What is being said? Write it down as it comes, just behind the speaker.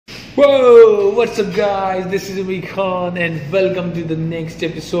Whoa, what's up guys, this is Umi Khan and welcome to the next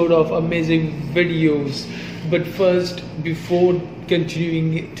episode of Amazing Videos. But first, before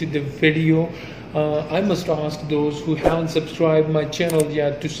continuing to the video, I must ask those who haven't subscribed my channel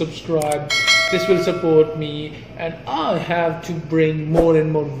yet to subscribe. This will support me and I have to bring more and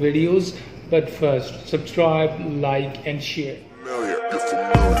more videos. But first, subscribe, like and share.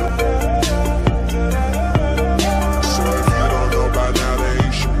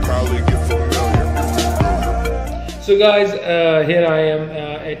 So guys, here I am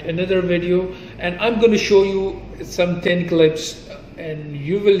at another video and I'm going to show you some 10 clips and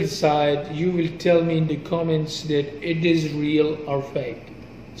you will decide, you will tell me in the comments that it is real or fake.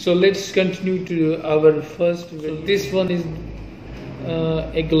 So let's continue to our first video. So this one is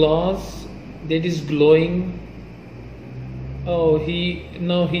a glass that is glowing. Oh, he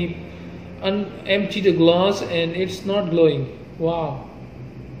emptied the glass and it's not glowing. Wow.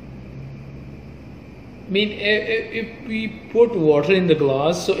 I mean, if we put water in the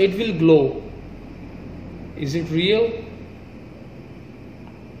glass, so it will glow. Is it real?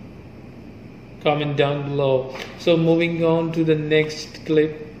 Comment down below. So moving on to the next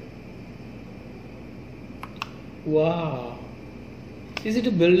clip. Wow. Is it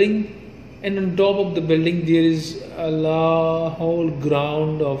a building? And on top of the building there is a whole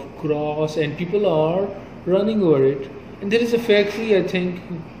ground of grass and people are running over it. And there is a factory, I think.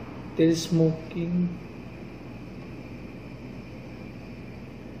 There is smoking.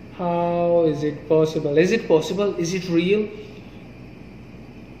 How is it possible? Is it possible? Is it real?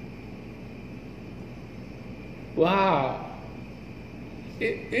 Wow.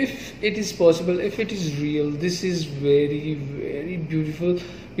 If it is possible, if it is real, this is very, very beautiful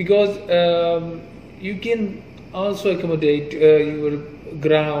because you can also accommodate your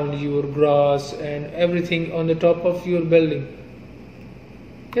ground, your grass and everything on the top of your building.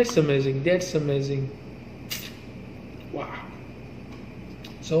 That's amazing. That's amazing. Wow.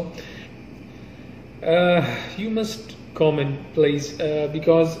 So you must comment please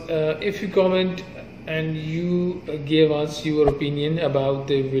because if you comment and you give us your opinion about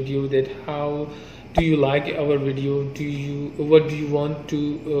the video, that how do you like our video, what do you want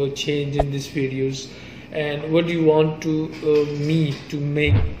to change in these videos, and what do you want to me to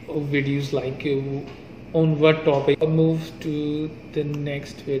make videos like on what topic. I'll move to the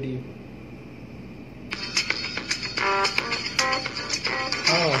next video.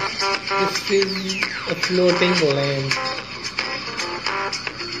 Oh, this is a floating lamp.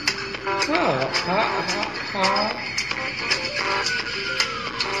 Wow.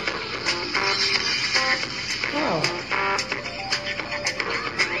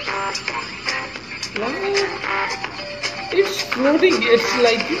 It's floating. It's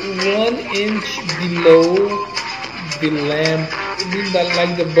like 1 inch below the lamp. I mean that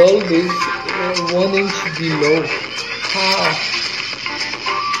like the bulb is 1 inch below. How?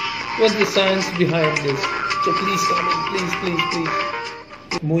 What's the science behind this? So please comment, please.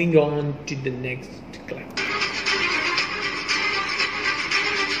 Moving on to the next clip.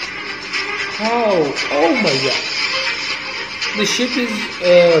 How? Oh my god. The ship is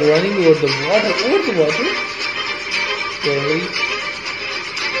running over the water. Over the water? Really?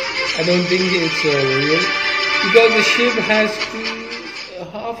 I don't think it's real. Because the ship has to...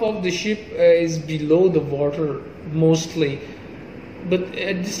 half of the ship is below the water mostly. But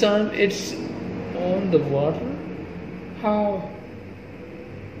at this time it's on the water. How?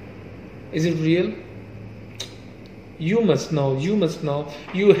 Is it real? You must know.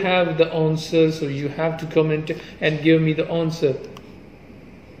 You have the answer, so you have to comment and give me the answer.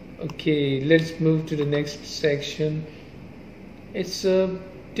 Okay, let's move to the next section. It's a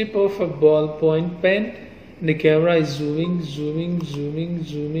tip of a ballpoint pen and the camera is zooming.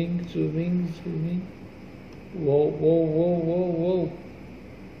 Whoa.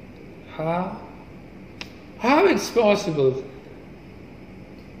 How it's possible?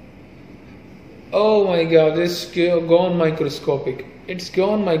 Oh my god, it's gone microscopic. It's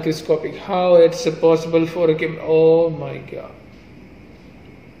gone microscopic. How it's possible for a camera? Oh my god.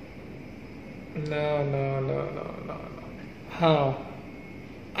 No. How?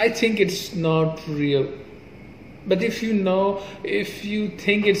 I think it's not real. But if you know, if you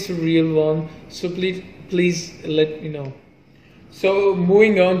think it's a real one, so please let me know. So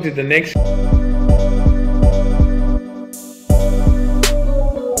moving on to the next.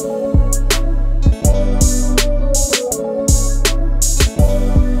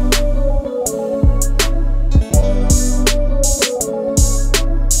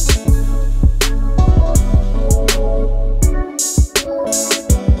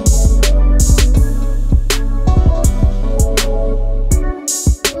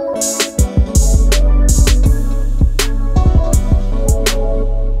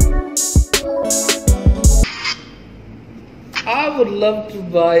 love to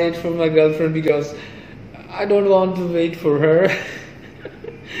buy it for my girlfriend because I don't want to wait for her.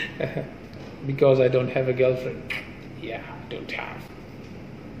 Because I don't have a girlfriend. Yeah, I don't have.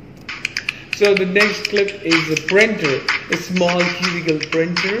 So the next clip is a printer, a small cubicle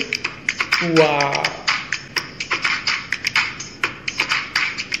printer. Wow.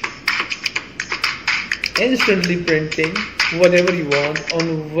 Instantly printing whatever you want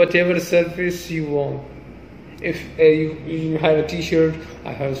on whatever surface you want. If you have a t-shirt,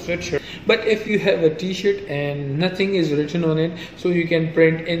 I have a sweatshirt, but if you have a t-shirt and nothing is written on it, so you can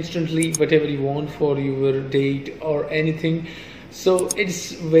print instantly whatever you want for your date or anything. So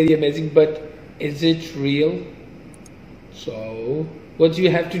it's very amazing. But is it real? So what you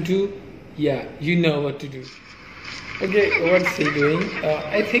have to do? Yeah, you know what to do. Okay, what's he doing?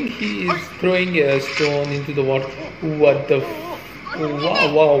 I think he is throwing a stone into the water. What the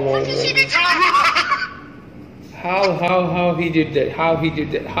wow. How he did that? How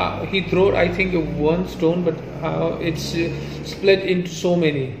he threw, I think, one stone, but how it's split into so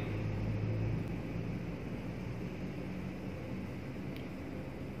many.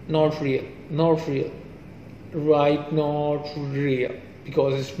 Not real. Right, not real.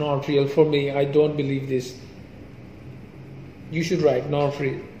 Because it's not real for me. I don't believe this. You should write not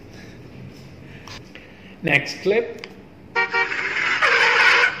real. Next clip.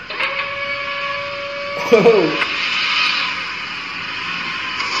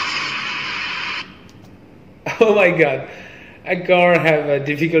 Oh my god. A car have a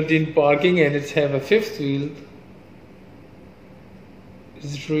difficulty in parking and it's have a fifth wheel.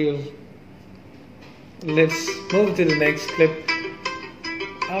 Is it real? Let's move to the next clip.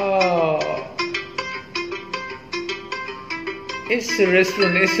 Oh. It's a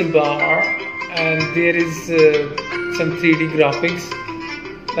restaurant, it's a bar, and there is some 3D graphics.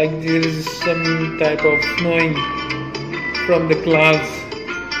 Like there is some type of snowing from the clouds.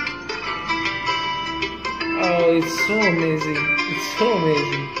 Oh, it's so amazing. It's so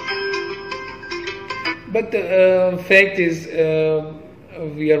amazing. But the fact is,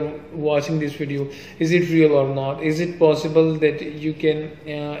 we are watching this video. Is it real or not? Is it possible that you can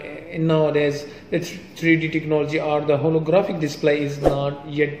nowadays the 3D technology or the holographic display is not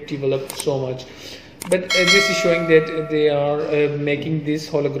yet developed so much, but this is showing that they are making this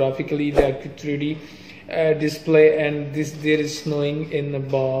holographically, the 3D display, and there is snowing in the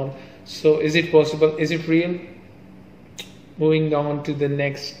bar. So is it possible? Is it real? Moving on to the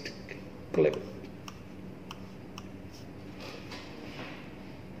next clip.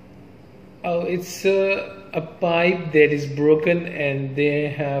 Oh, it's a pipe that is broken and they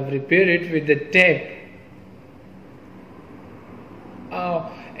have repaired it with the tape.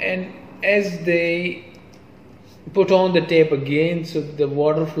 And as they put on the tape again, so the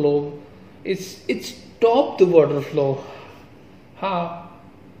water flow, it's stopped the water flow. How?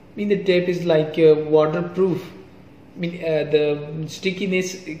 I mean, the tape is like waterproof. I mean, the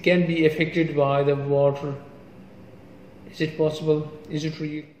stickiness can be affected by the water. Is it possible? Is it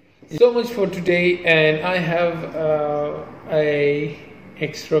real? So much for today, and I have a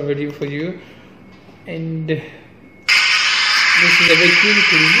extra video for you, and this is a vacuum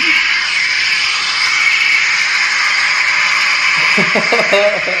cleaner.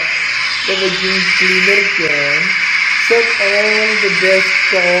 The vacuum cleaner can set all the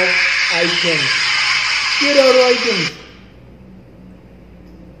desktop items. Here are items.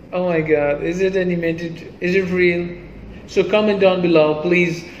 Oh my god, is it animated? Is it real? So comment down below,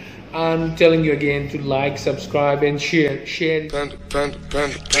 please. I'm telling you again to like, subscribe, and share. Panda.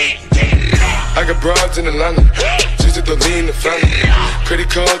 I got broads in Atlanta, just to throw me in the family. Credit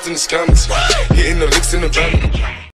cards in the scammers, hitting the licks in the van.